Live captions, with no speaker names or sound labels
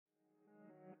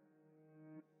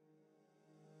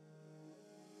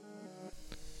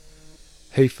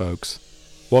Hey folks,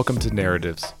 welcome to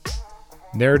Narratives.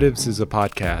 Narratives is a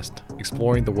podcast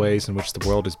exploring the ways in which the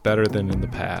world is better than in the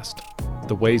past,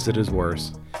 the ways it is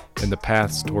worse, and the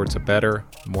paths towards a better,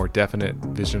 more definite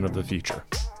vision of the future.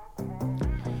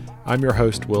 I'm your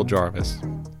host, Will Jarvis,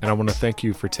 and I want to thank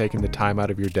you for taking the time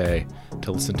out of your day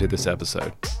to listen to this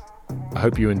episode. I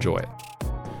hope you enjoy it.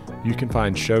 You can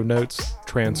find show notes,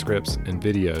 transcripts, and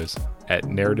videos at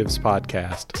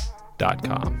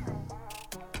narrativespodcast.com.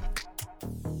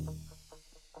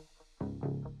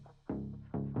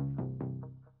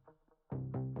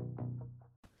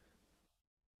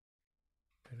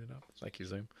 Thank you,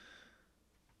 Zoom.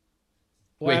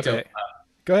 Wait, so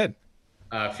Go ahead.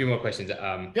 a few more questions.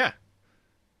 Yeah.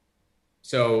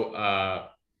 So,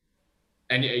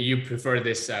 and you prefer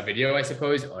this video, I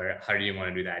suppose, or how do you want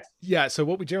to do that? Yeah. So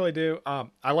what we generally do,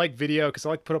 I like video because I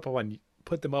like to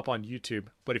put them up on YouTube.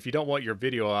 But if you don't want your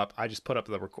video up, I just put up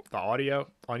the audio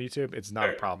on YouTube. It's not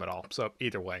a problem at all. So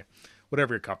either way,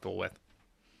 whatever you're comfortable with.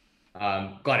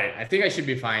 Got it. I think I should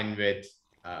be fine with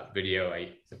video,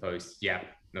 I suppose. Yeah,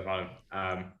 no problem.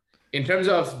 In terms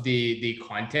of the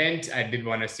content, I did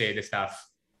want to say the stuff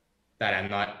that I'm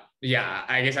not. Yeah,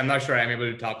 I guess I'm not sure I'm able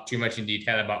to talk too much in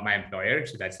detail about my employer.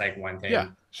 So that's like one thing. Yeah,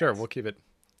 sure. We'll keep it.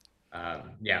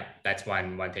 Yeah, that's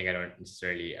one thing I don't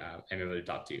necessarily am able to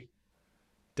talk to.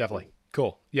 Definitely.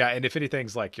 Cool. Yeah. And if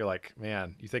anything's like, you're like,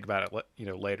 man, you think about it,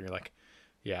 later, you're like,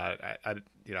 yeah, I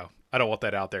don't want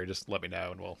that out there. Just let me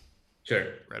know and we'll Sure.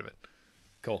 get rid of it.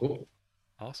 Cool.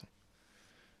 Awesome.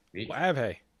 Sweet. Well,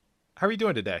 Abhay, how are you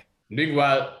doing today? I'm doing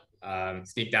well.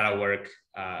 Sneaked out of work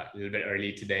a little bit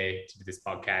early today to do this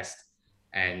podcast.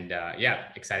 And yeah,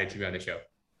 excited to be on the show.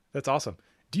 That's awesome.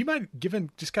 Do you mind giving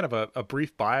just kind of a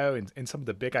brief bio and some of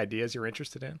the big ideas you're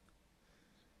interested in?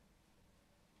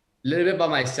 A little bit about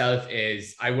myself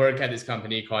is I work at this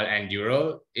company called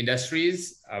Enduro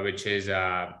Industries, which is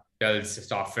builds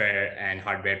software and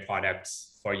hardware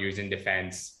products for use in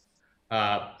defense.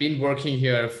 Been working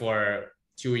here for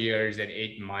 2 years and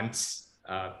 8 months.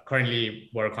 Currently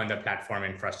work on the platform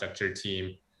infrastructure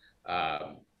team,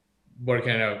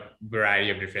 working on a variety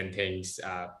of different things,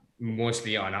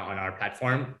 mostly on our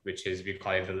platform, which is, we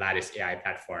call it the Lattice AI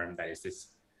platform. That is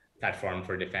this platform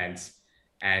for defense.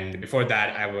 And before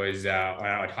that, I was on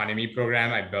an autonomy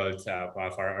program. I built one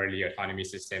of our early autonomy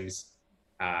systems.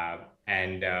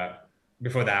 And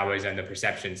before that, I was on the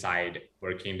perception side,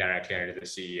 working directly under the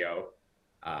CEO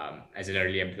as an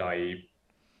early employee.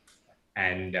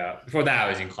 And before that, I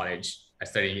was in college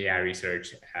studying AI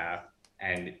research.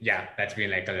 And yeah, that's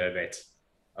been like a little bit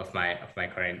of my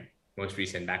current most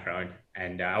recent background.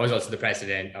 And I was also the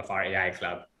president of our AI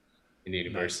club in the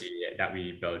university that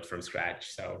we built from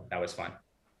scratch. So that was fun.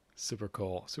 Super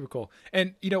cool. Super cool.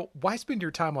 And, why spend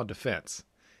your time on defense?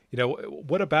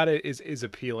 What about it is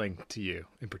appealing to you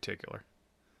in particular?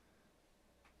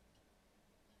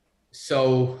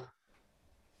 So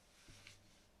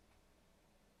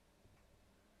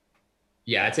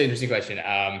yeah, that's an interesting question.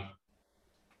 I'm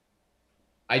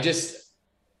not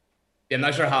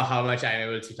sure how much I'm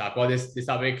able to talk about this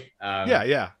topic.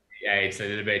 Yeah, it's a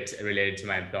little bit related to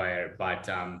my employer, but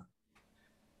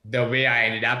the way I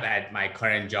ended up at my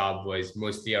current job was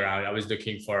mostly around, I was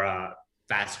looking for a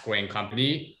fast growing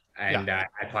company. And I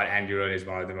thought Enduro is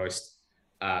one of the most,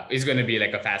 is going to be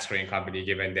like a fast growing company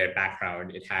given their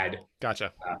background. It had,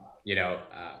 gotcha.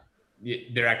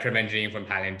 Director of engineering from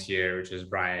Palantir, which is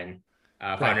Brian,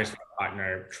 founders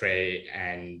partner, Trey,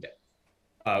 and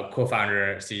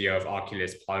co-founder, CEO of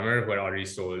Oculus, Palmer, who had already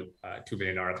sold a $2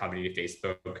 billion company to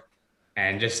Facebook.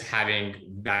 And just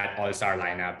having that all-star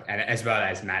lineup, and as well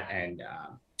as Matt and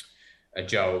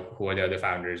Joe, who are the other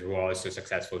founders, who were also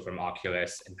successful from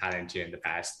Oculus and Palantir in the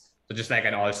past. So just like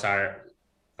an all-star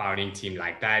founding team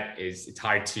like that was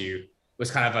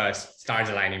kind of a stars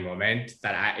aligning moment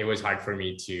that it was hard for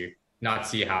me to not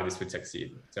see how this would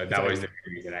succeed. So that was the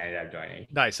reason I ended up joining.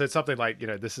 Nice. So it's something like,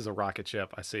 this is a rocket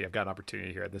ship. I see I've got an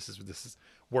opportunity here. This is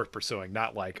worth pursuing.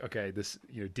 Not like, okay, this,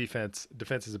 defense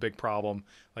is a big problem.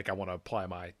 Like I want to apply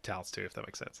my talents to, if that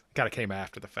makes sense. Kind of came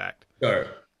after the fact. Sure.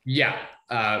 Yeah.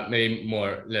 Maybe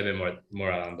a little bit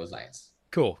more along those lines.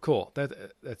 Cool.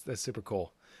 That's super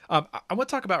cool. I want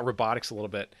to talk about robotics a little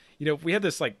bit. We had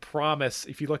this like promise.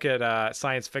 If you look at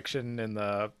science fiction in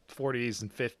the 40s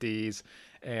and 50s,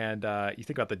 and you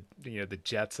think about the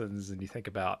Jetsons, and you think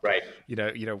about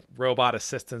robot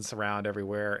assistants around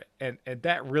everywhere, and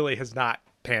that really has not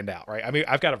panned out, right? I mean,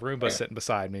 I've got a Roomba sitting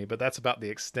beside me, but that's about the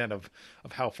extent of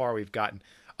how far we've gotten.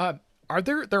 Are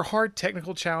there hard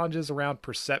technical challenges around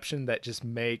perception that just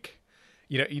make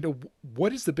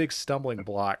what is the big stumbling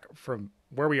block from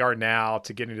where we are now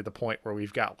to getting to the point where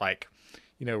we've got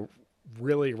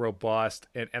really robust,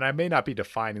 and I may not be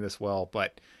defining this well,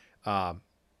 but um,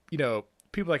 you know,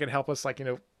 people that can help us, like,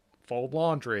 fold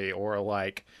laundry, or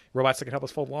like robots that can help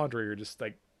us fold laundry, or just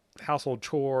like household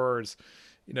chores,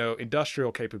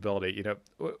 industrial capability.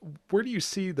 Where do you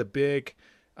see the big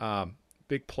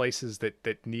places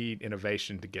that need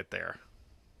innovation to get there?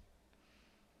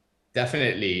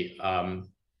 Definitely.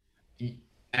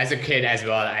 As a kid as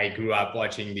well, I grew up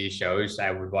watching these shows.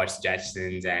 I would watch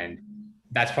Jetsons, and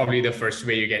that's probably the first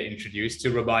way you get introduced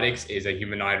to robotics is a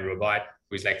humanoid robot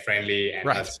who's like friendly and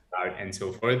Right. helps you out and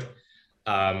so forth.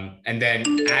 And then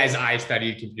as I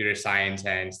studied computer science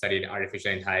and studied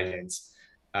artificial intelligence,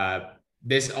 uh,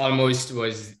 this almost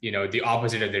was, the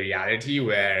opposite of the reality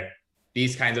where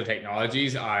these kinds of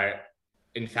technologies are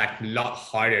in fact a lot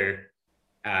harder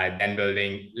than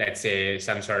building, let's say,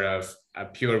 some sort of a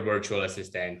pure virtual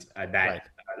assistant that Right.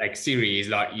 like Siri is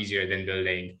a lot easier than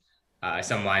building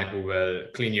someone who will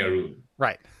clean your room.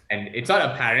 Right. And it's not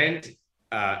apparent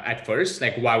at first,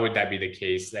 like why would that be the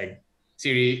case? Like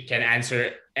Siri can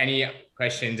answer any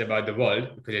questions about the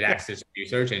world because it Yeah. accesses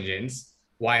search engines.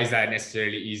 Why is that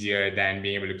necessarily easier than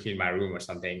being able to clean my room or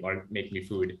something or make me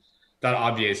food? It's not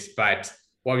obvious, but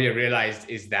what we have realized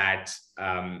is that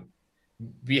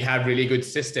we have really good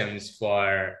systems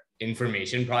for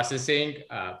information processing,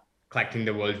 collecting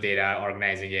the world's data,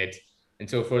 organizing it, and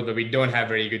so forth. But we don't have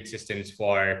very good systems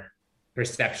for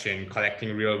perception,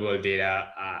 collecting real world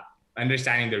data,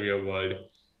 understanding the real world.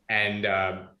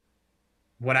 And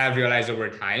what I've realized over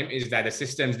time is that the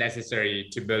systems necessary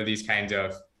to build these kinds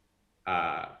of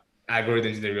uh,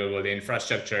 algorithms in the real world, the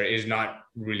infrastructure is not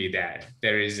really there.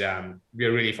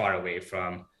 We're really far away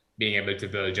from being able to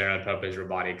build general purpose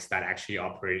robotics that actually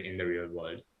operate in the real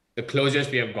world. The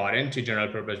closest we have gotten to general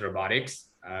purpose robotics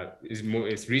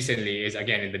is recently is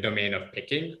again in the domain of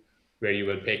picking, where you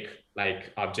will pick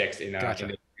like objects in Gotcha.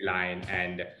 a line,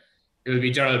 and it will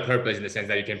be general purpose in the sense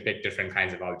that you can pick different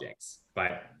kinds of objects.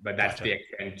 But that's Gotcha. the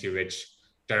extent to which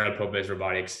general purpose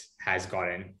robotics has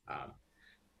gotten.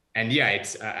 And yeah,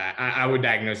 it's I would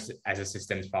diagnose it as a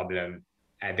systems problem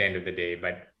at the end of the day,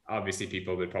 but obviously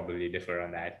people will probably differ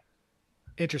on that.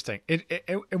 Interesting. And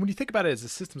when you think about it as a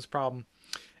systems problem,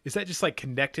 is that just like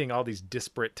connecting all these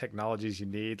disparate technologies you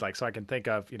need? Like, so I can think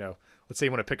of, let's say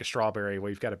you want to pick a strawberry. Well,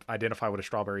 you've got to identify what a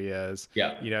strawberry is,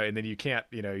 Yeah. and then you can't,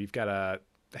 you've got to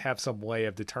have some way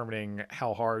of determining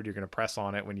how hard you're going to press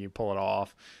on it when you pull it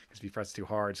off. Because if you press too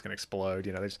hard, it's going to explode.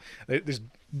 There's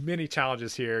many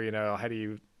challenges here. How do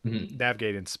you Mhm.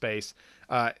 navigate in space?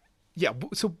 Yeah.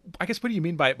 So I guess what do you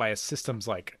mean by a system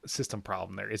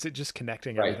problem there? Is it just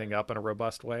connecting Right. everything up in a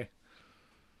robust way?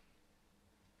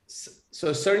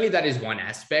 So certainly that is one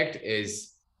aspect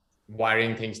is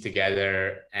wiring things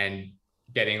together and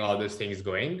getting all those things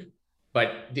going.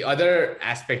 But the other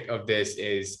aspect of this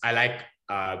is I like,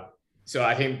 so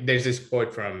I think there's this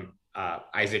quote from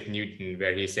Isaac Newton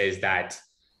where he says that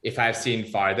if I've seen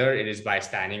farther, it is by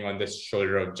standing on the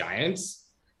shoulder of giants.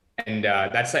 And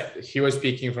that's like, he was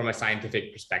speaking from a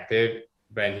scientific perspective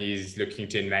when he's looking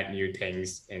to invent new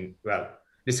things and, well,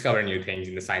 discover new things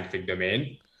in the scientific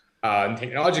domain.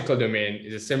 Technological domain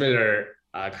is a similar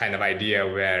kind of idea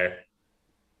where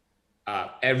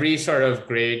every sort of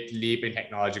great leap in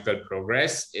technological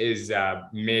progress is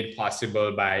made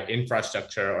possible by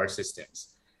infrastructure or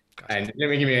systems. Gotcha. And let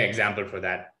me give you an example for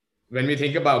that. When we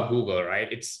think about Google,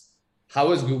 right? It's how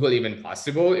was Google even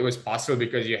possible? It was possible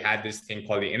because you had this thing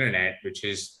called the internet, which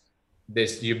is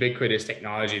this ubiquitous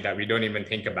technology that we don't even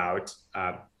think about.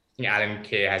 I think Alan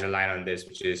Kay has a line on this,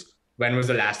 which is when was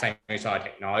the last time you saw a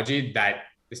technology that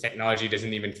this technology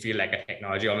doesn't even feel like a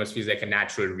technology, almost feels like a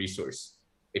natural resource.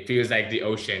 It feels like the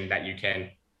ocean that you can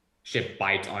ship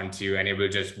bytes onto and it will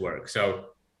just work. So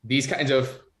these kinds of,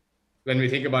 when we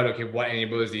think about, okay, what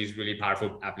enables these really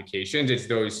powerful applications, it's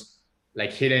those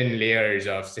like hidden layers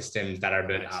of systems that are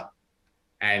built Nice. up.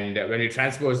 And when we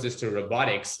transpose this to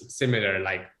robotics, it's similar.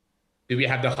 Like, do we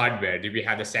have the hardware? Do we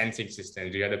have the sensing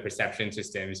systems? Do we have the perception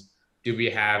systems? Do we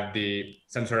have the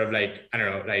some sort of like, I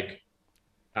don't know, like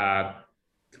uh,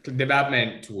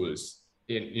 development tools?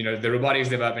 The robotics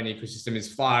development ecosystem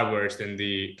is far worse than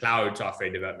the cloud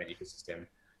software development ecosystem.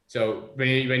 So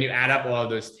when you add up all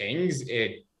those things,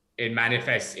 it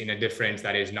manifests in a difference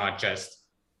that is not just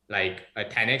like a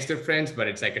 10x difference, but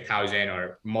it's like 1,000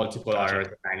 or multiple Gotcha. orders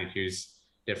of magnitudes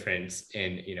difference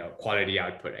in quality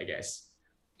output, I guess.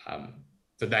 Um,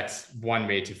 so that's one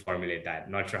way to formulate that.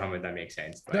 Not sure how much that makes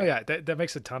sense, No, but yeah, that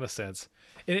makes a ton of sense.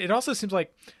 It also seems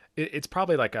like it's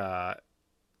probably like a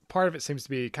part of it seems to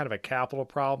be kind of a capital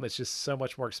problem. It's just so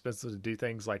much more expensive to do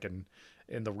things like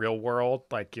in the real world.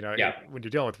 Like, Yeah. when you're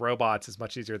dealing with robots, it's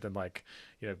much easier than like,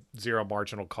 zero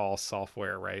marginal cost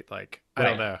software, right? Like, I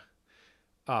don't Right.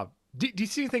 know. Do you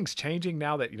see things changing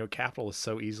now that, capital is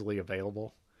so easily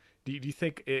available? Do you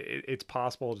think it's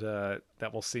possible that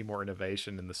we'll see more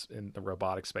innovation in the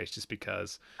robotic space just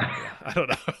because, I don't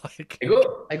know, like,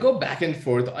 I go back and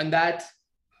forth on that.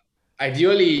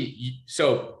 Ideally,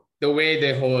 so the way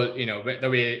the whole, the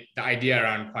way the idea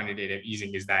around quantitative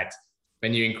easing is that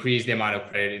when you increase the amount of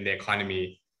credit in the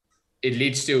economy, it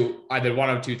leads to either one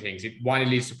of two things. One, it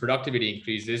leads to productivity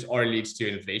increases, or it leads to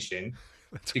inflation.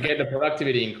 that's To right. get the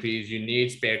productivity increase, you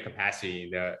need spare capacity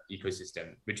in the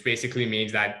ecosystem, which basically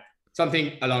means that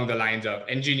something along the lines of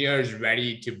engineers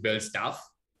ready to build stuff,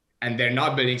 and they're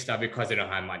not building stuff because they don't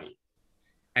have money.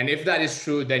 And if that is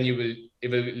true, then it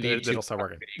will lead to That'll start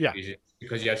working. productivity Yeah. increases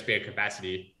because you have spare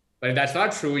capacity. But if that's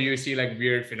not true, you see like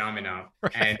weird phenomena.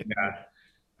 And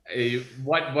Right.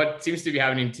 what seems to be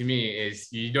happening to me is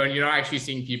you're not actually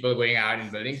seeing people going out and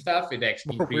building stuff with More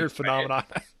weird increased credit. phenomenon.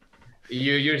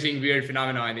 You're seeing weird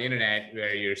phenomena on the internet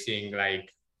where you're seeing like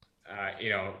I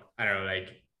don't know, like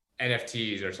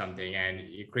NFTs or something and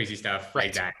crazy stuff like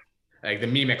Right. that. Like the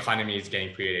meme economy is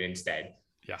getting created instead.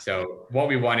 Yeah. So what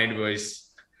we wanted was,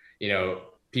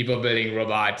 people building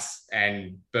robots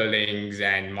and buildings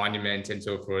and monuments and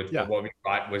so forth. But Yeah. what we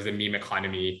got was the meme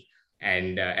economy,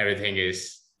 and everything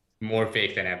is more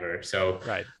fake than ever. So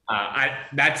Right.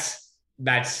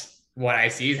 that's what I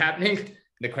see is happening.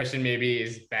 The question maybe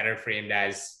is better framed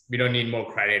as we don't need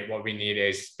more credit. What we need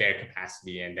is spare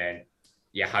capacity, and then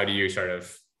yeah, how do you sort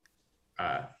of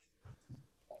uh,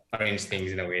 arrange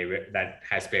things in a way that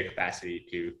has spare capacity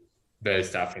to build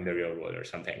stuff in the real world or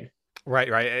something?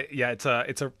 Right, right. Yeah, it's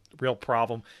a real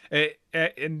problem.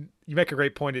 And you make a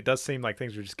great point. It does seem like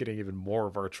things are just getting even more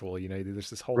virtual. There's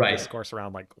this whole Right. discourse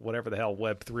around like whatever the hell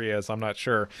Web3 is. I'm not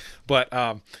sure, but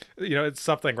it's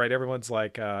something, right? Everyone's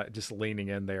like just leaning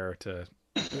in there to.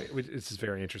 This is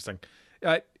very interesting.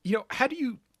 How do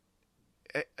you?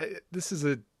 This is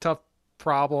a tough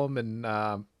problem, and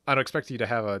I don't expect you to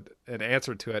have an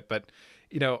answer to it, but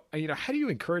how do you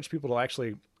encourage people to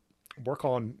actually work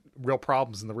on real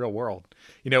problems in the real world?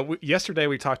 Yesterday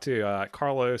we talked to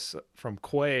Carlos from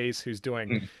Quays, who's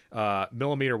doing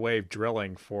millimeter wave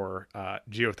drilling for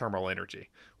geothermal energy,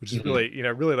 which is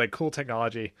Mm-hmm. really like cool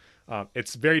technology.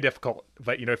 It's very difficult,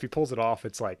 but if he pulls it off,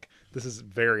 it's like this is a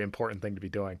very important thing to be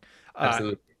doing. Uh,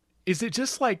 Absolutely. is it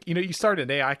just like you started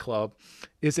an AI club?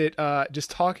 Is it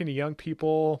just talking to young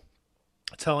people,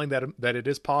 telling that it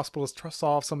is possible to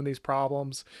solve some of these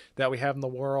problems that we have in the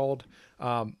world?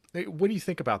 What do you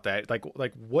think about that?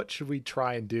 Like what should we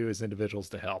try and do as individuals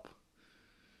to help?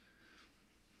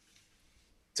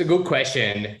 It's a good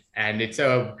question, and it's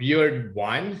a weird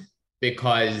one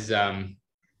because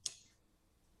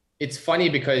it's funny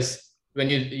because when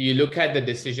you look at the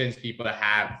decisions people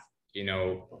have,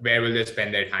 where will they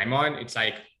spend their time on? It's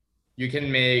like you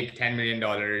can make $10 million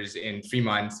in 3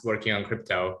 months working on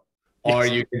crypto, or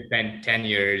Yes. you can spend 10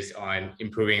 years on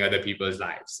improving other people's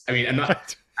lives. I mean, I'm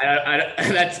not, Right.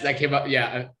 that's like,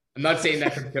 yeah, I'm not saying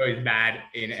that crypto is bad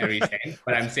in every sense,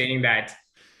 but I'm Right. saying that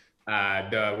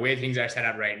the way things are set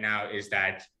up right now is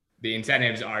that the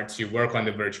incentives are to work on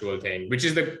the virtual thing, which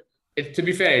is to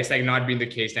be fair, it's like not been the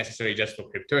case necessarily just for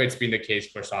crypto. It's been the case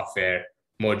for software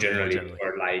more More generally generally.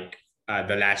 for like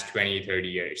the last 20, 30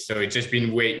 years. So it's just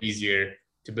been way easier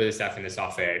to build stuff in the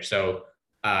software. So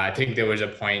I think there was a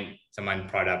point someone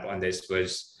brought up on this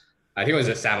was, I think it was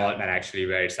a Sam Altman actually,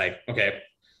 where it's like, okay,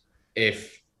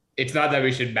 if it's not that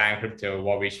we should ban crypto,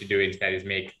 what we should do instead is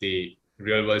make the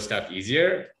real world stuff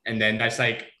easier. And then that's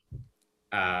like,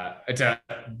 it's a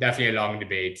definitely a long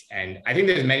debate. And I think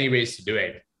there's many ways to do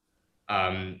it.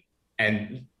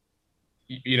 And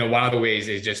one of the ways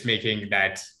is just making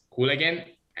that cool again.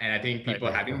 And I think Right. people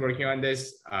Right. have been working on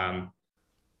this.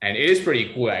 And it is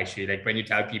pretty cool actually. Like when you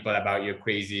tell people about your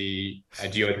crazy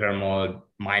geothermal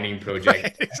mining project, Right.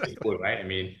 it's Exactly. cool, right? I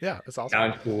mean, Yeah, that's awesome.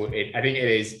 sounds cool. I think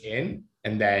it is in.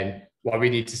 And then what we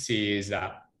need to see is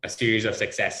a series of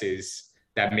successes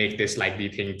that make this likely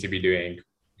thing to be doing,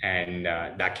 and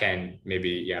that can maybe,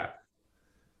 yeah,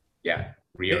 It,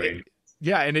 reorient. it,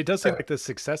 yeah, and it does seem like the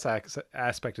success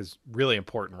aspect is really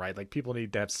important, right? Like people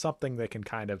need to have something they can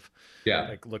kind of Yeah,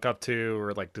 like look up to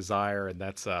or like desire, and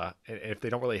that's if they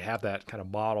don't really have that kind of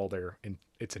model,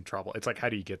 it's in trouble. It's like, how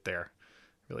do you get there?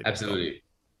 Really difficult. absolutely.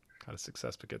 Kind of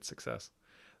success begets success.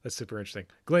 That's super interesting.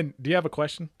 Glenn, do you have a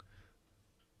question?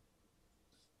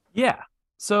 Yeah.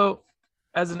 So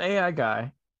as an AI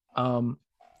guy, um,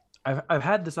 I've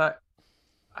had this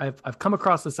I've come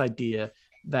across this idea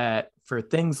that for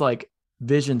things like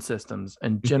vision systems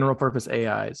and general purpose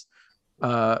AIs,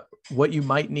 What you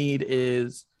might need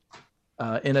is,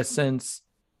 in a sense,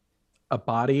 a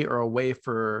body or a way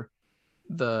for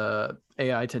the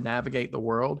AI to navigate the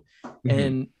world.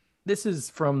 And this is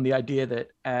from the idea that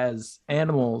as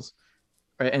animals,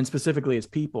 and specifically as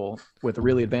people with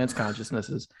really advanced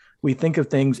consciousnesses, we think of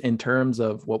things in terms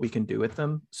of what we can do with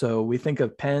them. So we think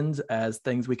of pens as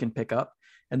things we can pick up,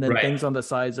 and then things on the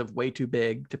size of way too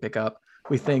big to pick up,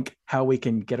 we think how we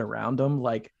can get around them.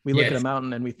 Like we look at a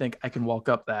mountain and we think I can walk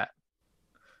up that.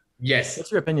 Yes.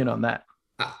 What's your opinion on that?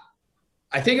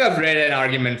 I think I've read an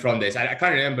argument from this. I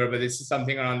can't remember, but this is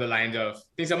something along the lines of, I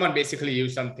think someone basically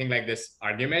used something like this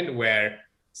argument where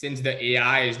since the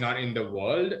AI is not in the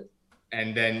world,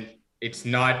 and then it's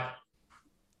not,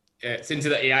 since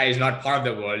the AI is not part of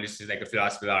the world, this is like a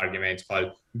philosophical argument. It's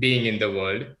called being in the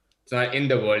world. It's not in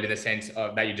the world in the sense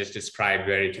of that you just described,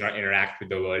 where it cannot interact with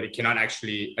the world. It cannot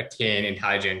actually attain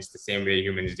intelligence the same way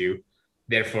humans do.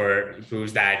 Therefore, it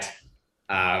proves that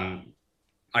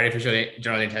artificial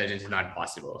general intelligence is not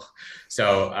possible.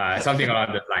 So something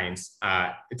along those lines.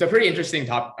 It's a pretty interesting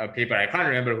paper. I can't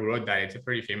remember who wrote that. It's a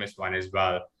pretty famous one as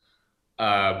well.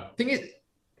 I think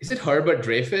is it Herbert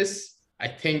Dreyfus? I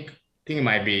think it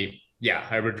might be, yeah,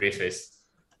 Herbert Dreyfus,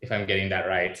 if I'm getting that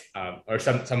right, or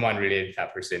someone related to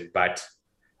that person. But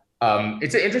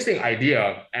it's an interesting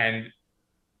idea, and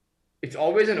it's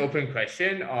always an open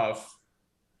question of,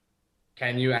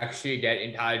 can you actually get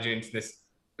intelligence?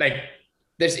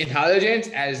 There's intelligence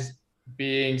as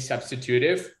being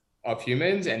substitutive of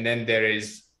humans, and then there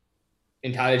is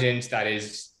intelligence that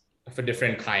is of a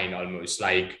different kind, almost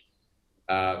like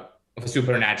of a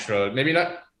supernatural, maybe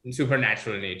not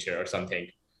supernatural nature or something.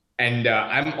 And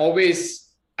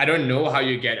I don't know how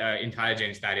you get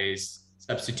intelligence that is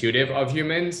substitutive of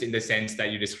humans in the sense that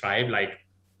you described. Like,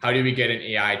 how do we get an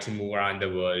AI to move around the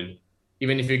world?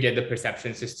 Even if you get the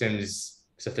perception systems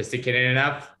sophisticated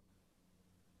enough,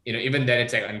 even then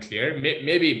it's like unclear.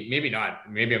 Maybe not.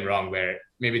 Maybe I'm wrong, where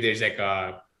maybe there's like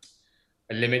a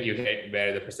limit you hit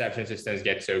where the perception systems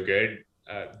get so good,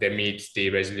 they meet the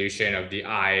resolution of the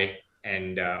eye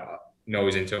and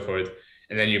nose and so forth.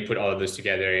 And then you put all of those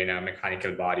together in a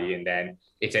mechanical body, and then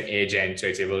it's an agent, so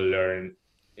it's able to learn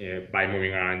by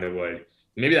moving around the world.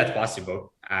 Maybe that's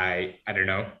possible. I don't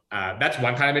know. That's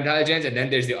one kind of intelligence, and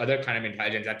then there's the other kind of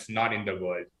intelligence that's not in the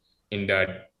world, in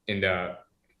the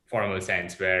formal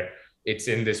sense, where it's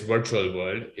in this virtual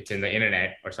world, it's in the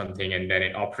internet or something, and then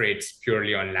it operates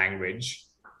purely on language.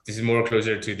 This is more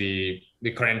closer to the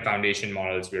current foundation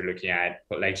models we're looking at,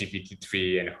 like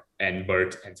GPT-3 and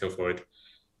BERT and so forth,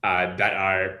 that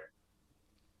are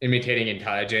imitating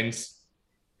intelligence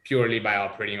purely by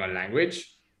operating on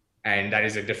language. And that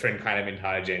is a different kind of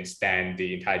intelligence than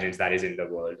the intelligence that is in the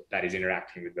world, that is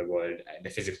interacting with the world, the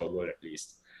physical world at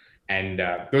least. And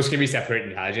those can be separate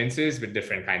intelligences with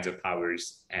different kinds of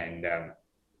powers. And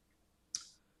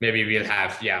maybe we'll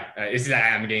have,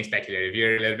 I'm getting speculative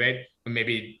here a little bit, but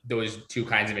maybe those two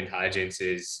kinds of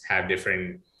intelligences have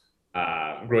different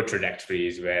growth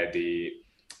trajectories, where the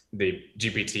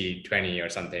GPT-20 or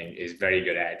something is very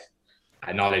good at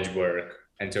knowledge work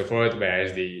and so forth,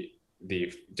 whereas the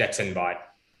Jetson bot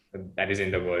that is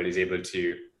in the world is able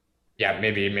to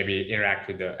maybe interact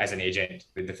as an agent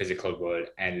with the physical world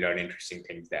and learn interesting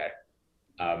things there.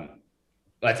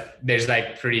 But there's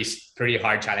like pretty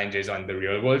hard challenges on the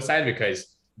real world side,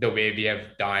 because the way we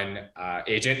have done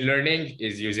agent learning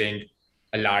is using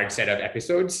a large set of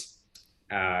episodes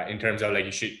in terms of,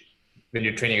 like, when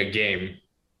you're training a game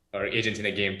or agents in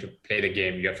a game to play the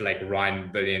game, you have to like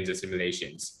run billions of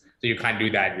simulations. So you can't do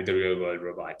that with the real world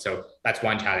robot. So that's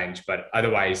one challenge. But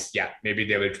otherwise, maybe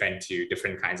they will trend to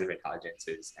different kinds of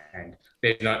intelligences. And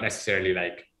there's not necessarily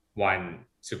like one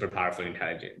super powerful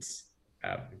intelligence,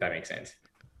 if that makes sense.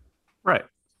 Right.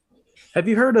 Have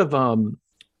you heard of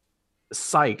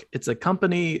Psych? It's a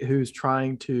company who's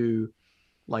trying to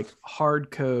like hard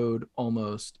code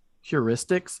almost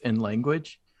heuristics in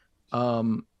language.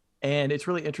 And it's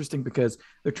really interesting because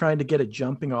they're trying to get a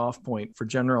jumping off point for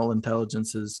general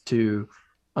intelligences to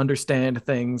understand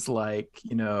things like,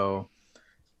 it's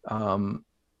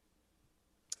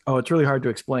really hard to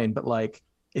explain, but like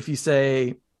if you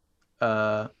say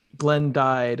Glenn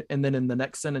died, and then in the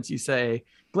next sentence you say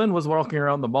Glenn was walking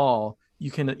around the mall,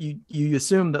 you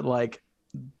assume that like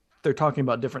they're talking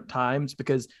about different times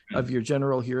because of your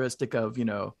general heuristic of,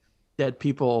 dead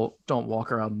people don't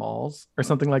walk around malls or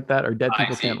something like that, or dead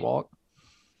people can't walk.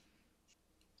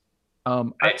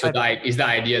 Is the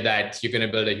idea that you're going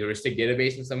to build a heuristic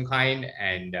database of some kind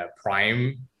and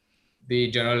prime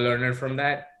the general learner from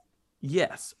that?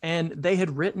 Yes. And they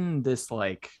had written this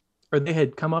they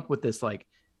had come up with this like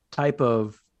type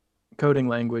of coding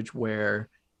language where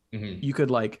you could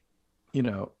like, you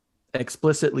know,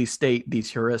 explicitly state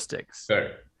these heuristics.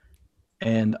 Sure.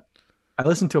 And I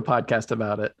listened to a podcast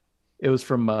about it. It was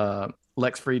from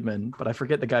Lex Friedman, but I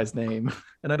forget the guy's name,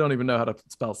 and I don't even know how to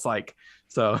spell psych.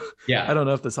 So I Yeah. don't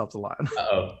know if this helps a lot.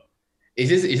 Uh-oh. Is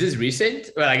this recent?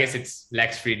 Well, I guess it's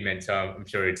Lex Friedman, so I'm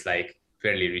sure it's like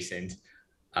fairly recent.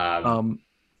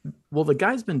 Well, the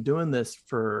guy's been doing this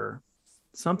for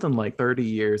something like 30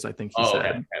 years, I think he said.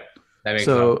 Okay. That makes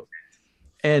So,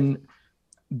 and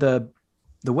the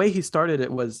way he started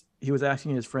it was he was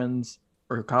asking his friends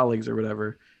or colleagues or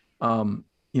whatever,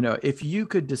 you know, if you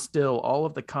could distill all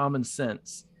of the common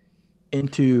sense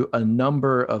into a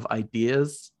number of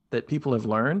ideas that people have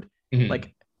learned,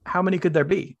 like how many could there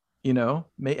be? You know,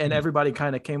 and everybody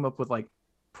kind of came up with like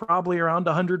probably around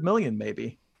 100 million,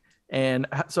 maybe. And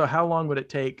so, how long would it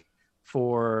take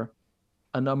for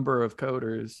a number of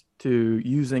coders to,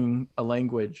 using a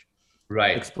language,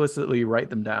 right. explicitly write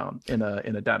them down in a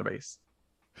database?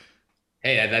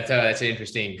 Hey, that's an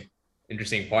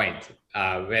interesting point.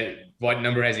 Well, what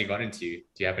number has he gotten to? Do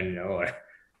you happen to know? Or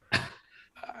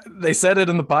they said it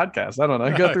in the podcast. I don't know.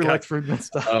 I go through Lex Friedman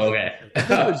stuff. Oh, okay. I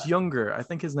think it was Younger. I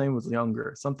think his name was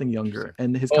something Younger,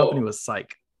 and his company was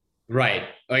Psych. Right.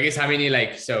 I guess how many,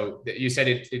 like, so you said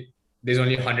it there's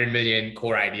only 100 million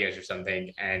core ideas or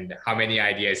something, and how many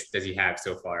ideas does he have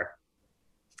so far?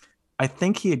 I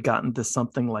think he had gotten to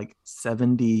something like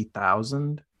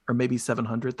 70,000 or maybe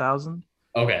 700,000.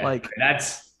 Okay, like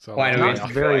that's so quite a way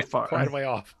off. Very far. Quite a way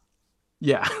off.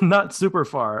 Yeah, not super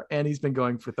far, and he's been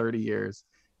going for 30 years.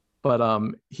 But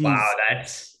he's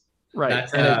that's right.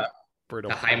 That's a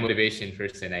high motivation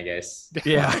person, I guess.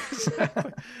 Yeah,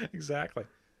 exactly.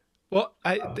 Well,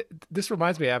 this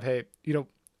reminds me, Abhay, you know,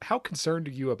 how concerned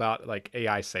are you about like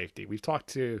AI safety? We've talked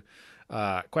to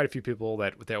quite a few people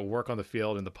that work on the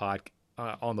field in the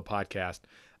on the podcast.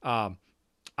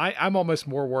 I'm almost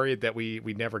more worried that we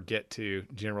never get to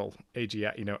general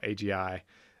AGI, you know, AGI.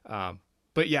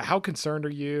 But yeah, how concerned are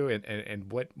you,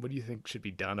 and what do you think should be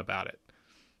done about it?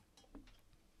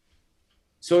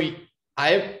 So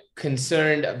I'm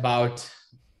concerned about.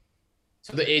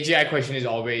 So the AGI question is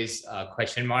always a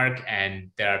question mark, and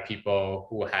there are people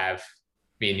who have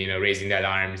been, you know, raising their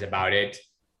alarms about it.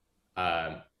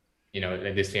 You know,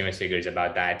 like there's famous figures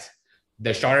about that.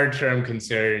 The shorter term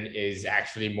concern is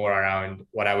actually more around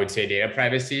what I would say data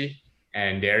privacy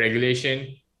and data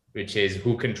regulation, which is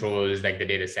who controls like the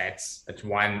data sets. That's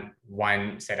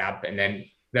one setup. And then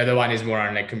the other one is more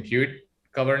on like compute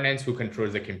governance, who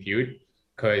controls the compute.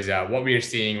 Because what we are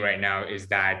seeing right now is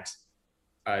that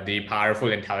the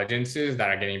powerful intelligences that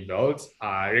are getting built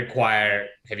require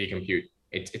heavy compute.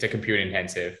 It's a compute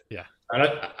intensive. Yeah.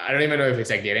 I don't even know if it's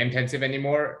like data intensive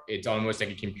anymore. It's almost like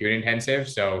a compute intensive.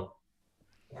 So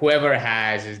whoever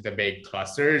has the big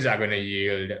clusters are going to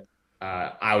yield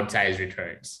outsized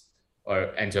returns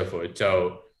and so forth.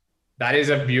 So that is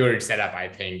a weird setup, I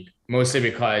think, mostly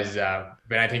because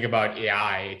when I think about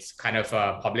AI, it's kind of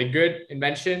a public good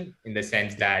invention in the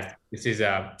sense that it's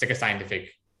like a scientific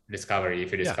discovery.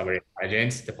 If you discover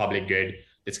intelligence, the public good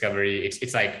discovery,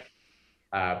 it's like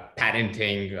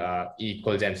patenting E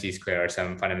equals MC squared or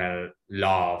some fundamental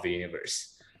law of the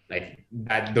universe. Like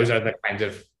that, those are the kinds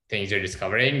of things you're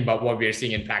discovering. But what we're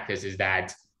seeing in practice is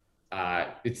that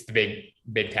it's the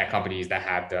big tech companies that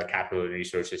have the capital and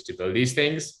resources to build these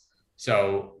things.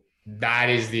 So that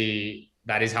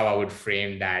is how I would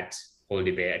frame that whole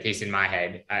debate, at least in my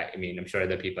head. I mean, I'm sure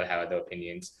other people have other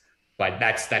opinions, but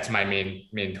that's my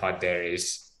main thought there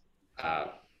is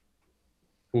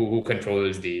who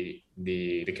controls the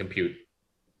compute.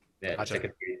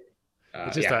 Gotcha.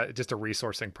 It's just a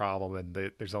resourcing problem,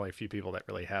 and there's only a few people that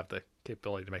really have the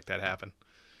capability to make that happen.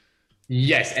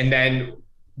 Yes, and then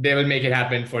they will make it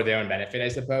happen for their own benefit, I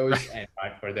suppose, and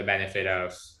not for the benefit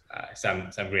of some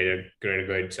greater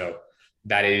good. So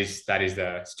that is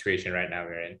the situation right now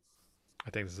we're in. I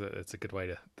think it's a good way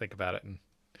to think about it, and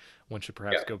one should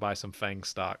perhaps go buy some FANG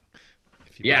stock.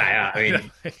 I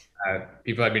mean,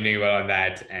 people have been doing well on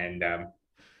that, and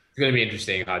it's going to be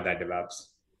interesting how that develops.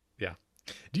 Yeah.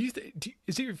 Is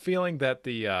it your feeling that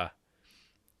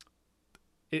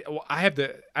I have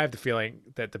the feeling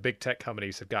that the big tech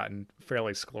companies have gotten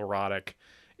fairly sclerotic.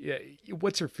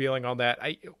 What's your feeling on that?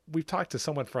 We've talked to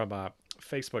someone from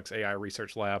Facebook's AI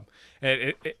research lab,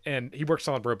 and he works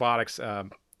on robotics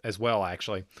as well,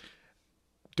 actually,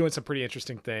 doing some pretty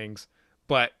interesting things.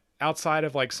 But outside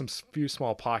of like some few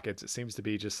small pockets, it seems to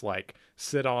be just like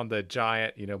sit on the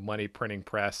giant, money printing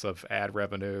press of ad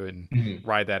revenue and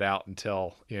ride that out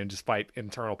until, just fight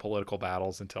internal political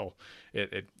battles until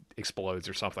it explodes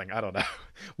or something. I don't know.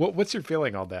 What's your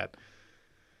feeling on that?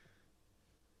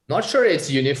 Not sure it's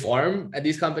uniform at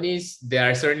these companies. There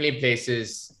are certainly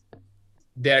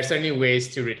ways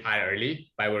to retire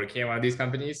early by working at one of these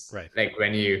companies. Right. Like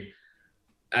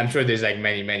I'm sure there's like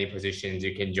many positions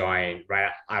you can join right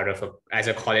out of as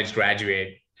a college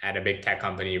graduate at a big tech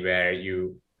company where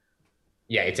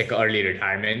it's like an early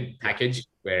retirement package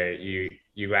where you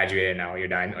graduate and now you're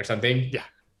done or something. Yeah.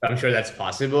 I'm sure that's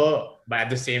possible. But at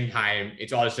the same time,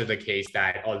 it's also the case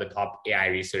that all the top AI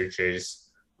researchers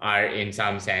are in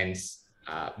some sense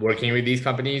working with these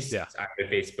companies, either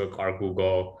Facebook or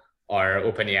Google or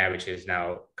OpenAI, which is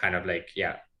now kind of like,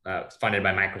 funded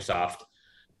by Microsoft.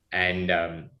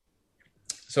 And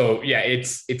so,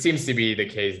 it seems to be the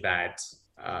case that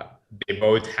they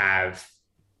both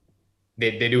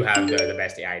they do have the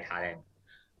best AI talent.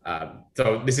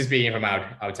 So this is speaking from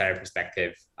outsider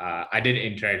perspective. I did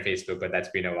intern at Facebook, but that's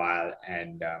been a while.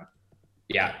 And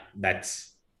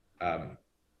that's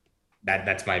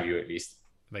my view, at least.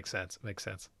 Makes sense.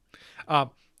 I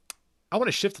want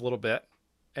to shift a little bit,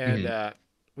 and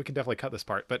we can definitely cut this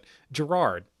part. But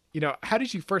Gerard, how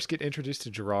did you first get introduced to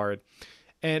Gerard?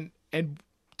 And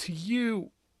to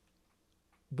you,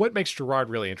 what makes Gerard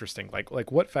really interesting?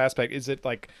 Like what aspect is it?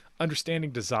 Like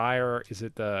understanding desire? Is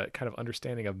it the kind of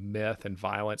understanding of myth and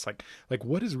violence? Like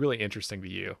what is really interesting to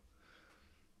you?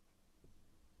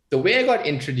 The way I got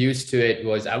introduced to it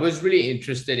was I was really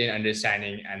interested in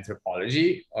understanding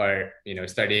anthropology, or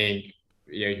studying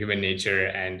human nature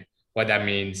and what that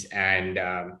means, and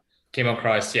came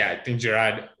across I think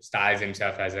Gerard styles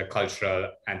himself as a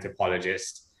cultural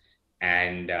anthropologist,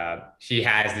 and he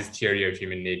has this theory of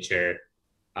human nature,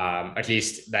 at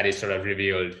least that is sort of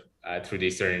revealed through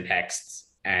these certain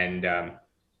texts, and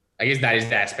I guess that is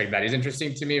the aspect that is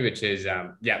interesting to me, which is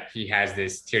he has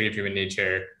this theory of human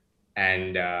nature.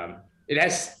 And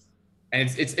it's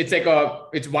like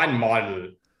it's one model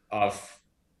of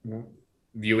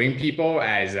viewing people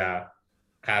as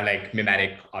kind of like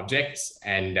mimetic objects,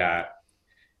 and and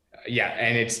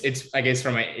it's I guess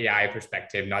from an AI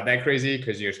perspective not that crazy,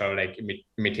 because you're sort of like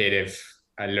imitative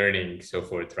learning, so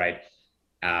forth, right?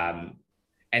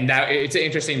 And that it's an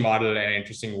interesting model and an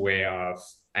interesting way of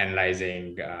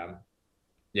analyzing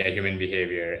human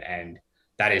behavior, and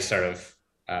that is sort of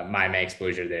my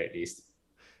exposure there, at least.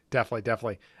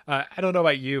 Definitely. I don't know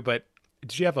about you, but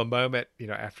did you have a moment,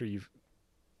 after you've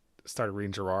started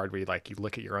reading Gerard, where you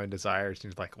look at your own desires and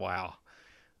you're like, wow,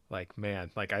 like,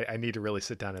 man, like I need to really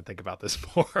sit down and think about this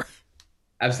more?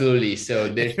 Absolutely. So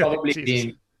there's probably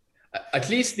been at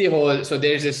least so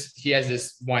he has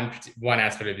this one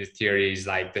aspect of his theory is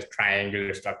like the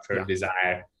triangular structure of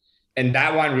desire. And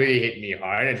that one really hit me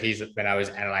hard, at least when I was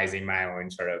analyzing my own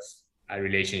sort of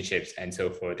relationships and so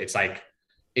forth. It's like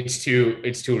it's too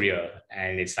real,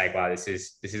 and it's like, wow, this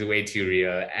is way too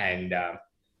real, and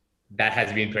that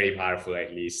has been pretty powerful,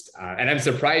 at least. And I'm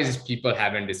surprised people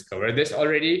haven't discovered this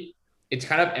already. It's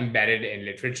kind of embedded in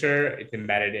literature, it's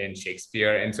embedded in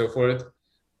Shakespeare and so forth.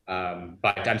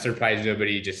 But I'm surprised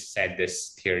nobody just said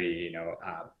this theory.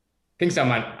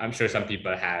 I'm sure some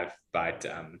people have, but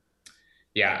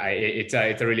it's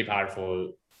a really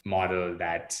powerful model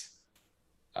that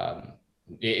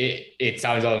it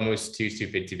sounds almost too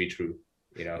stupid to be true,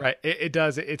 Right. It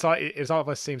does. It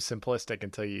almost seems simplistic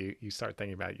until you start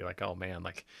thinking about it. You're like, oh man,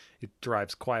 like it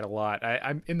drives quite a lot.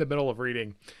 I'm in the middle of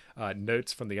reading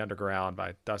Notes from the Underground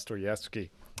by Dostoevsky.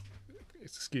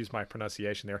 Excuse my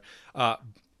pronunciation there.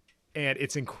 And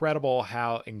it's incredible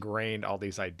how ingrained all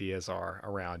these ideas are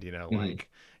around,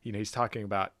 he's talking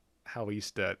about how we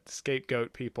used to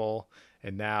scapegoat people,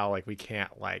 and now like we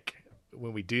can't, like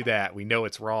when we do that, we know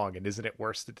it's wrong, and isn't it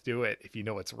worse to do it if you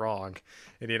know it's wrong?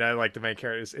 And like the main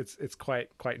character, it's quite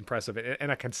impressive, and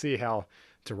I can see how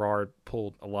Gerard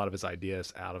pulled a lot of his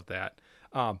ideas out of that.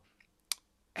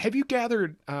 Have you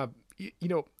gathered,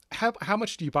 how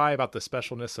much do you buy about the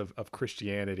specialness of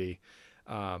Christianity,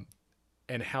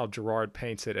 and how Gerard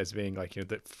paints it as being like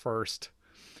the first,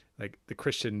 like the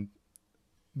Christian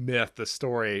myth, the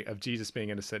story of Jesus being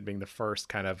innocent, being the first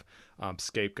kind of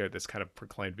scapegoat that's kind of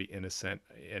proclaimed to be innocent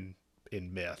in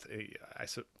myth.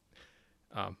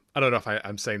 I don't know if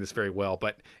I'm saying this very well,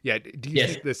 but do you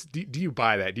think this? Do you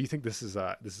buy that? Do you think this is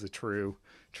a true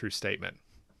statement?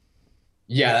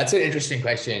 Yeah, that's an interesting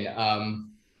question.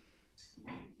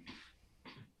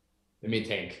 Let me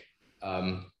think.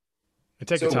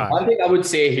 Take your time. One thing I would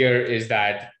say here is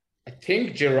that I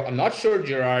think I'm not sure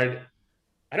Gerard,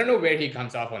 I don't know where he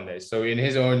comes off on this. So in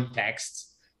his own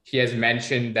text, he has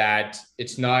mentioned that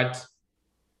it's not,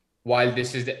 while he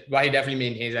definitely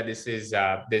maintains that this is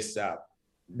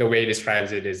the way he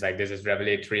describes it is like this is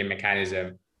revelatory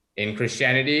mechanism in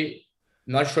Christianity.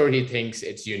 I'm not sure he thinks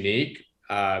it's unique.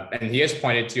 And he has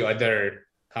pointed to other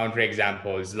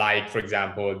counterexamples, like, for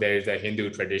example, there's a Hindu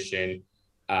tradition,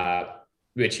 and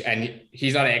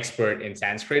he's not an expert in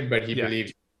Sanskrit, but he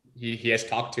believes he has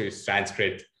talked to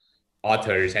Sanskrit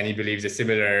authors, and he believes a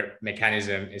similar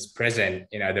mechanism is present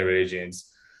in other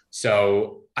religions.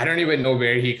 So I don't even know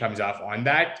where he comes off on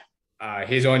that.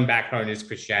 His own background is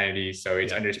Christianity, so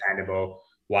it's understandable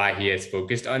why he has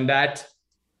focused on that.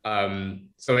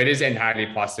 So it is entirely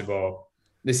possible.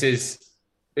 It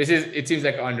seems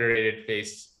like an underrated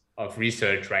phase of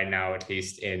research right now, at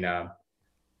least in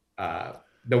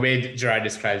the way Gerard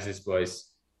describes this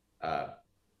was,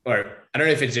 or I don't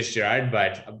know if it's just Gerard,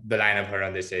 but the line I've heard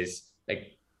on this is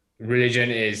like, religion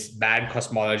is bad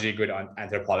cosmology, good on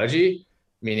anthropology,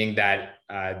 meaning that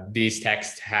these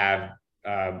texts have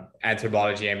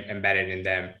anthropology embedded in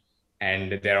them,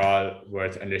 and they're all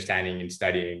worth understanding and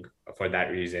studying for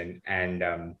that reason. And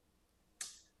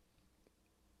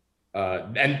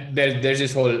there's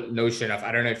this whole notion of,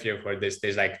 I don't know if you've heard this,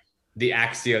 there's like the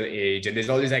axial age, and there's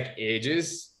all these like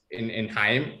ages in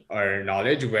time or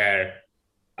knowledge where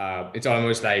it's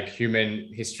almost like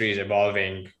human history is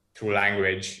evolving through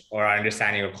language, or our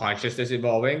understanding of consciousness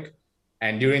evolving.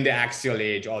 And during the axial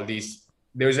age,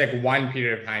 there was like one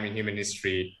period of time in human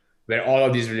history where all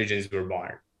of these religions were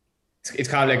born. It's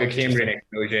kind of like a Cambrian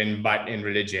explosion, but in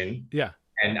religion. Yeah.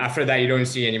 And after that, you don't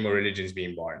see any more religions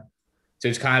being born. So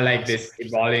it's kind of like this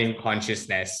evolving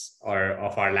consciousness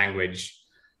of our language.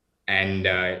 And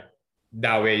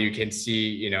that way you can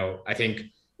see, I think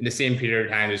in the same period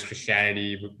of time, there's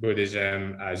Christianity,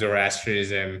 Buddhism,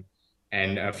 Zoroastrianism,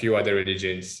 and a few other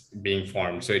religions being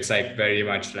formed. So it's like very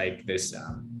much like this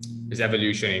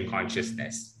evolution in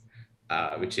consciousness,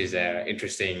 which is an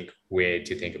interesting way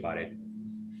to think about it.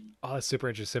 Oh, that's super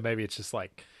interesting. Maybe it's just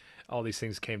like all these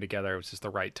things came together. It was just the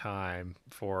right time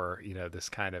for, this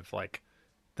kind of like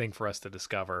thing for us to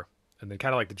discover. And then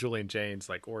kind of like the Julian Jaynes,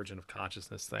 like origin of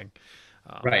consciousness thing.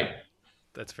 Right.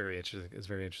 That's very interesting. It's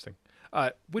very interesting.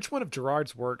 Which one of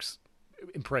Gerard's works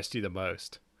impressed you the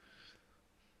most?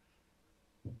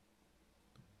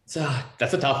 So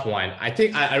that's a tough one. I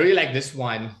think I really like this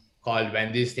one called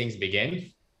When These Things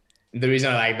Begin. The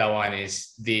reason I like that one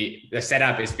is the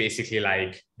setup is basically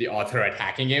like the author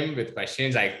attacking him with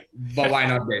questions like, but why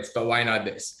not this? But why not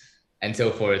this? And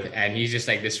so forth. And he just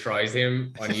like destroys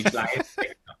him on each line.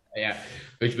 Yeah,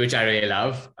 which I really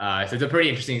love. So it's a pretty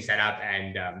interesting setup.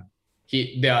 And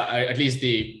at least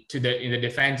in the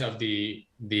defense of the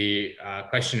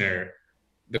questioner,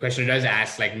 the questioner does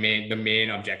ask like the main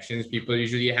objections people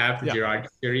usually have to Gerard's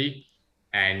theory,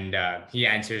 and he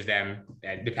answers them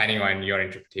depending on your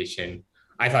interpretation.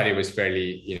 I thought it was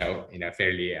fairly, in a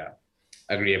fairly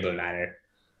agreeable manner.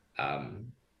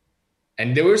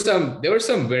 And there were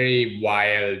some very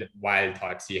wild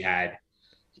thoughts he had.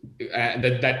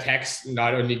 That text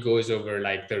not only goes over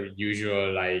like the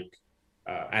usual like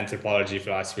anthropology,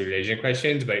 philosophy, religion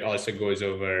questions, but it also goes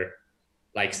over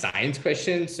like science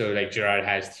questions. So like Gerard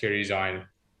has theories on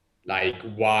like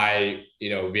why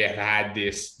we have had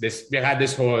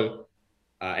this whole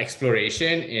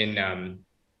exploration in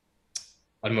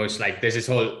almost like there's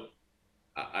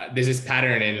this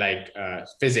pattern in like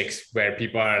physics where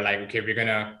people are like, okay, we're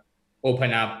gonna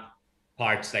open up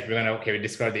parts, like we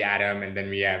discover the atom, and then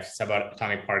we have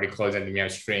subatomic particles, and then we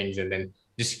have strings, and then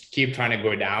just keep trying to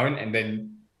go down. And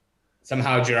then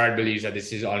somehow Gerard believes that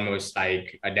this is almost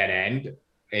like a dead end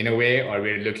in a way, or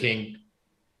we're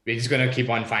just going to keep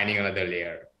on finding another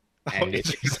layer. And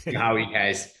it's how he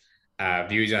has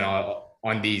views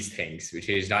on these things, which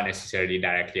is not necessarily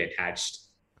directly attached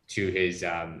to his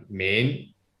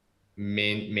main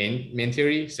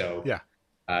theory. So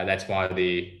that's one of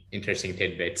the interesting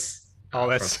tidbits. Oh,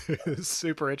 that's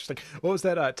super interesting. What was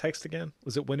that text again?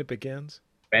 Was it When It Begins?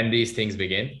 When These Things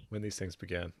Begin. When These Things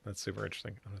Begin. That's super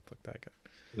interesting. I'm going to look that up.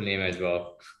 Cool name as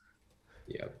well.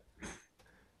 Yeah.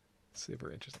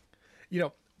 Super interesting.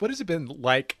 What has it been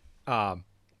like? I'm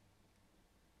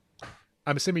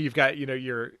assuming you've got,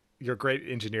 you're a great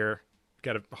engineer,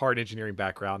 got a hard engineering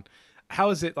background.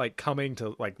 How is it like coming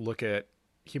to like look at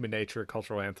human nature,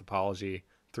 cultural anthropology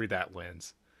through that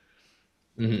lens?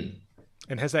 Mm-hmm.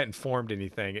 And has that informed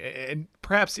anything? And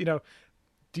perhaps, do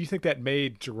you think that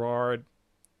made Gerard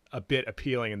a bit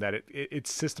appealing in that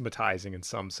it's systematizing in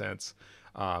some sense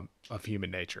of human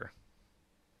nature?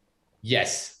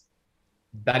 Yes,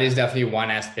 that is definitely one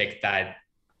aspect that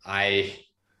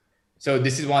so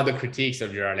this is one of the critiques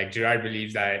of Gerard. Like Gerard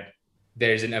believes that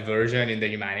there's an aversion in the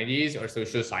humanities or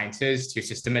social sciences to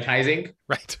systematizing.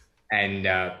 Right. And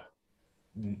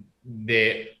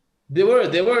they were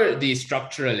the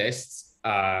structuralists,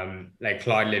 like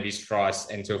Claude Lévi-Strauss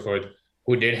and so forth,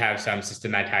 who did have some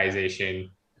systematization,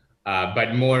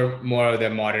 but more of the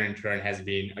modern turn has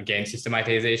been against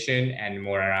systematization and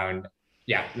more around,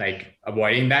 yeah, like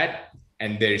avoiding that.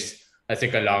 And there's, I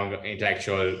think, a long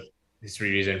intellectual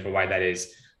history reason for why that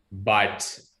is.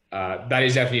 But that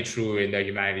is definitely true in the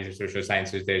humanities and social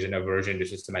sciences. There's an aversion to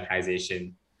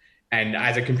systematization. And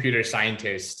as a computer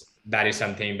scientist, that is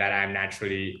something that I'm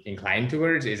naturally inclined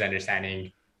towards, is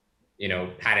understanding,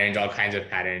 patterns, all kinds of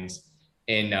patterns.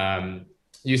 In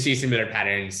You see similar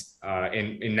patterns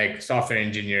in like software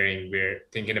engineering. We're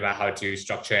thinking about how to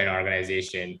structure an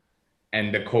organization,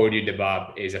 and the code you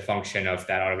debug is a function of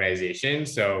that organization.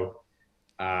 So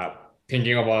uh,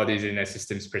 thinking of all these in a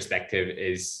systems perspective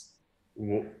is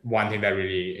one thing that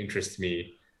really interests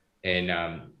me in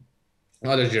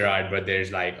not just Gerard, but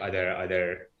there's like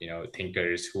other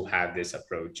thinkers who have this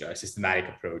approach, a systematic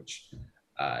approach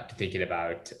to thinking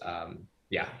about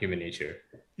human nature.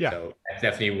 Yeah, So that's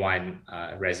definitely one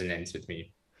resonance with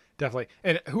me. definitely.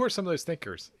 And who are some of those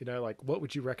thinkers? Like what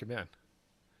would you recommend?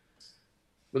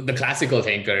 Well, the classical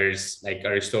thinkers like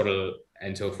Aristotle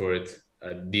and so forth,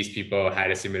 these people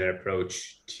had a similar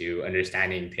approach to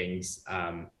understanding things.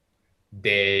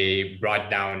 They brought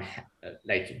down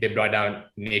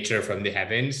nature from the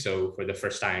heavens. So for the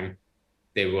first time,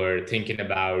 they were thinking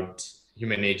about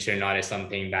human nature not as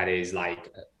something that is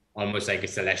like almost like a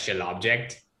celestial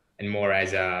object, and more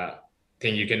as a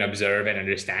thing you can observe and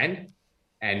understand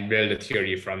and build a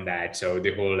theory from that. So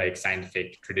the whole like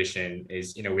scientific tradition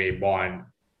is in a way born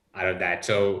out of that.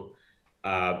 So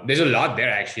there's a lot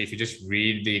there actually. If you just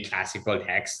read the classical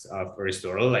text of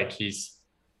Aristotle, like he's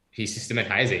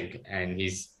systematizing, and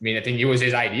I think it was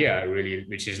his idea really,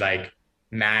 which is like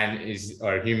man is,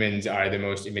 or humans are the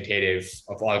most imitative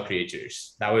of all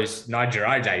creatures. That was not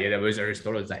Gerard's idea, that was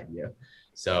Aristotle's idea.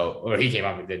 So, or he came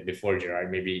up with it before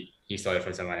Gerard, maybe he stole it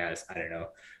from someone else, I don't know.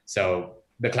 So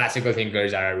the classical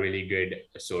thinkers are a really good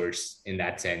source in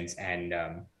that sense. And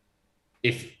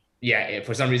if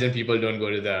for some reason people don't go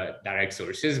to the direct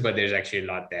sources, but there's actually a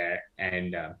lot there.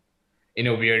 And in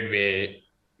a weird way,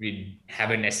 we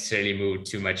haven't necessarily moved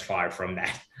too much far from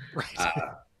that, Right.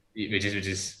 which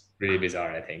is really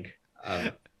bizarre, I think.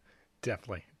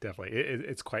 Definitely.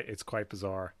 It's quite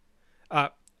bizarre.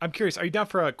 I'm curious. Are you down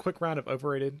for a quick round of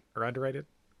overrated or underrated?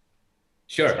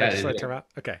 Sure. Just let it turn out.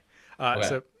 Okay. Okay.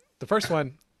 So the first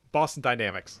one, Boston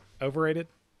Dynamics, overrated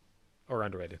or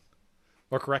underrated,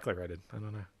 or correctly rated? I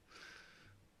don't know.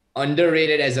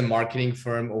 Underrated as a marketing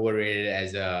firm, overrated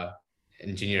as a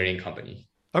engineering company.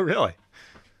 Oh, really?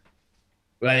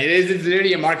 Well, it's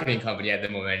really a marketing company at the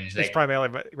moment. It's primarily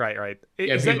right.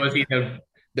 People see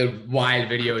the wild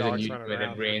videos on dogs YouTube running where their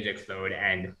around. brains explode,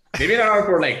 and they've been around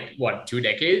for like what, 2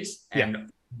 decades, and Yeah.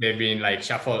 they've been like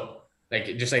shuffled, like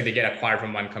just like they get acquired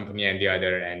from one company and the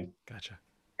other, and Gotcha.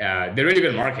 they're really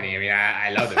good marketing. I mean, I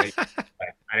love the videos. But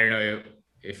I don't know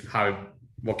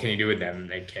what can you do with them?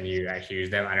 Like, can you actually use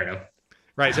them? I don't know.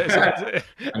 Right. So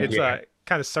it's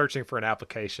kind of searching for an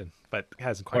application, but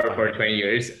hasn't quite found For it. 20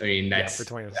 years. I mean, Yeah, for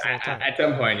 20 years. That's a long time. at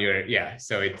some point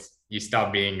so you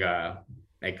stop being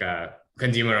like a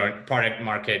consumer or product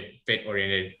market fit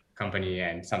oriented company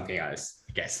and something else,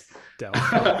 I guess.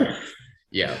 Definitely.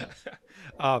 Yeah.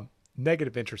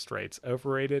 Negative interest rates,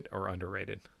 overrated or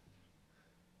underrated?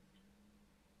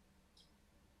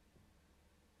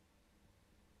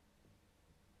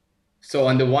 So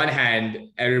on the one hand,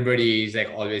 everybody is like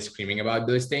always screaming about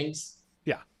those things.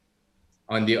 Yeah.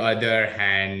 On the other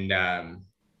hand,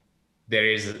 there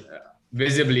is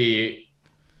visibly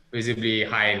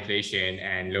high inflation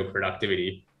and low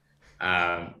productivity.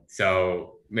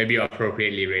 So maybe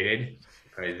appropriately rated,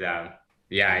 because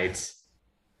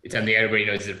it's something everybody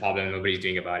knows is a problem. Nobody's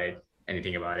doing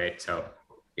anything about it. So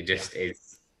it just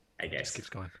is, I guess.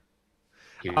 Just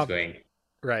keeps going.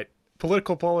 Right.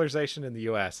 Political polarization in the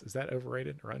U.S. Is that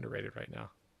overrated or underrated right now?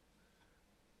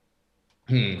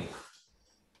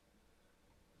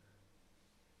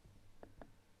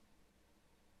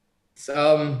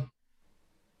 So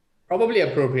probably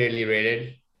appropriately rated.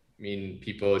 I mean,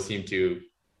 people seem to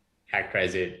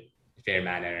characterize it in a fair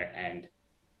manner, and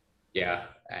I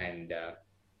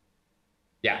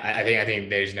think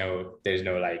there's no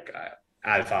like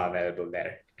alpha available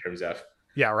there in terms of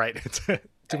right. It's too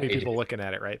many people looking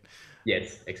at it, right?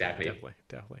 Yes, exactly.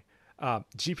 Definitely.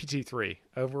 GPT-3,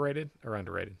 overrated or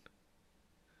underrated?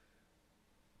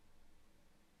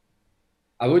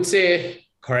 I would say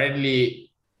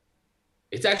currently,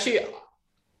 it's actually,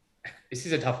 this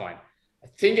is a tough one. I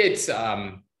think it's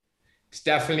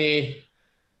definitely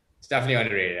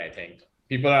underrated. I think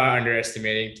people are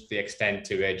underestimating to the extent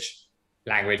to which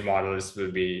language models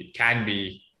can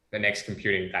be the next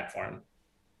computing platform.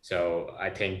 So I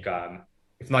think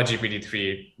if not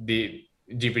GPT-3, the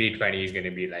GPT-20 is going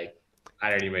to be like, I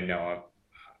don't even know,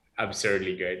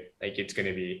 absurdly good. Like it's going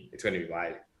to be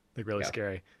wild. Like really Yeah.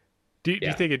 scary. Do you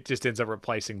Yeah. think it just ends up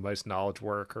replacing most knowledge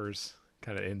workers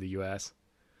kind of in the US?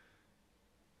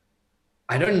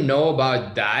 I don't know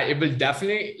about that. It will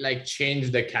definitely like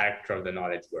change the character of the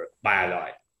knowledge work by a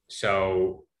lot.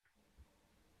 So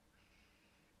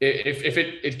if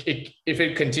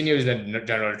it continues the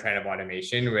general trend of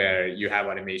automation where you have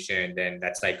automation, then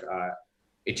that's like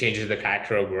it changes the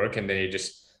character of work, and then you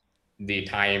just the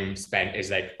time spent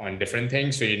is like on different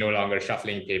things. So you're no longer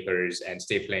shuffling papers and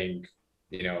stapling,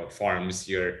 forms.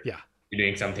 Yeah. You're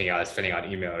doing something else, filling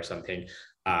out email or something.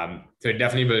 So it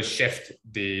definitely will shift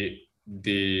the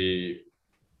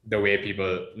way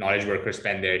knowledge workers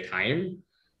spend their time.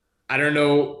 I don't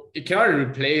know. It cannot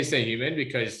replace a human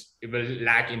because it will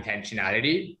lack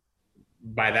intentionality.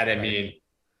 By that I mean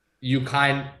you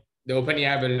can't. The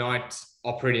OpenAI will not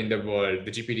operate in the world.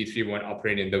 The GPT-3 won't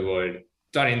operate in the world.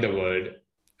 It's not in the world,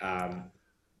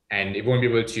 and it won't be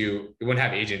able to. It won't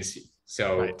have agency.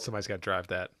 So Somebody's got to drive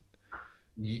that.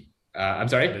 I'm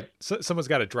sorry. Someone's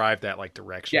got to drive that like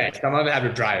direction. Yeah, someone will have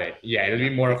to drive it. Yeah, it'll be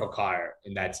more of a car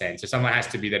in that sense. So someone has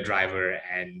to be the driver,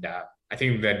 and I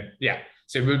think that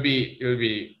So it will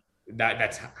be that.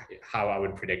 That's how I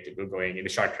would predict it will going in the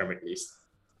short term at least.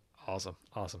 Awesome.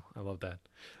 I love that.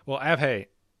 Well, Abhay,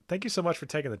 thank you so much for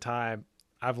taking the time.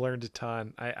 I've learned a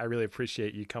ton. I really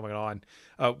appreciate you coming on.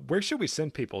 Where should we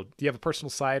send people? Do you have a personal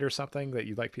site or something that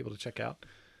you'd like people to check out?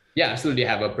 Yeah, absolutely. I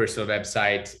have a personal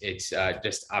website. It's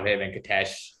just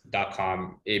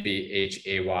abhayvenkatesh.com,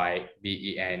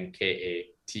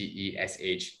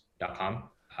 ABHAYVENKATESH.com.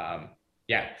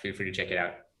 Feel free to check it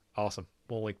out. Awesome.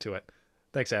 We'll link to it.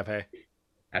 Thanks, Abhay.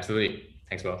 Absolutely.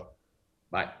 Thanks, Will.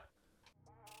 Bye.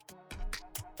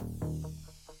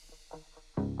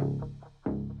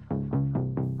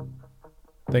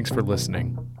 Thanks for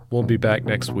listening. We'll be back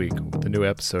next week with a new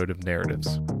episode of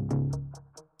Narratives.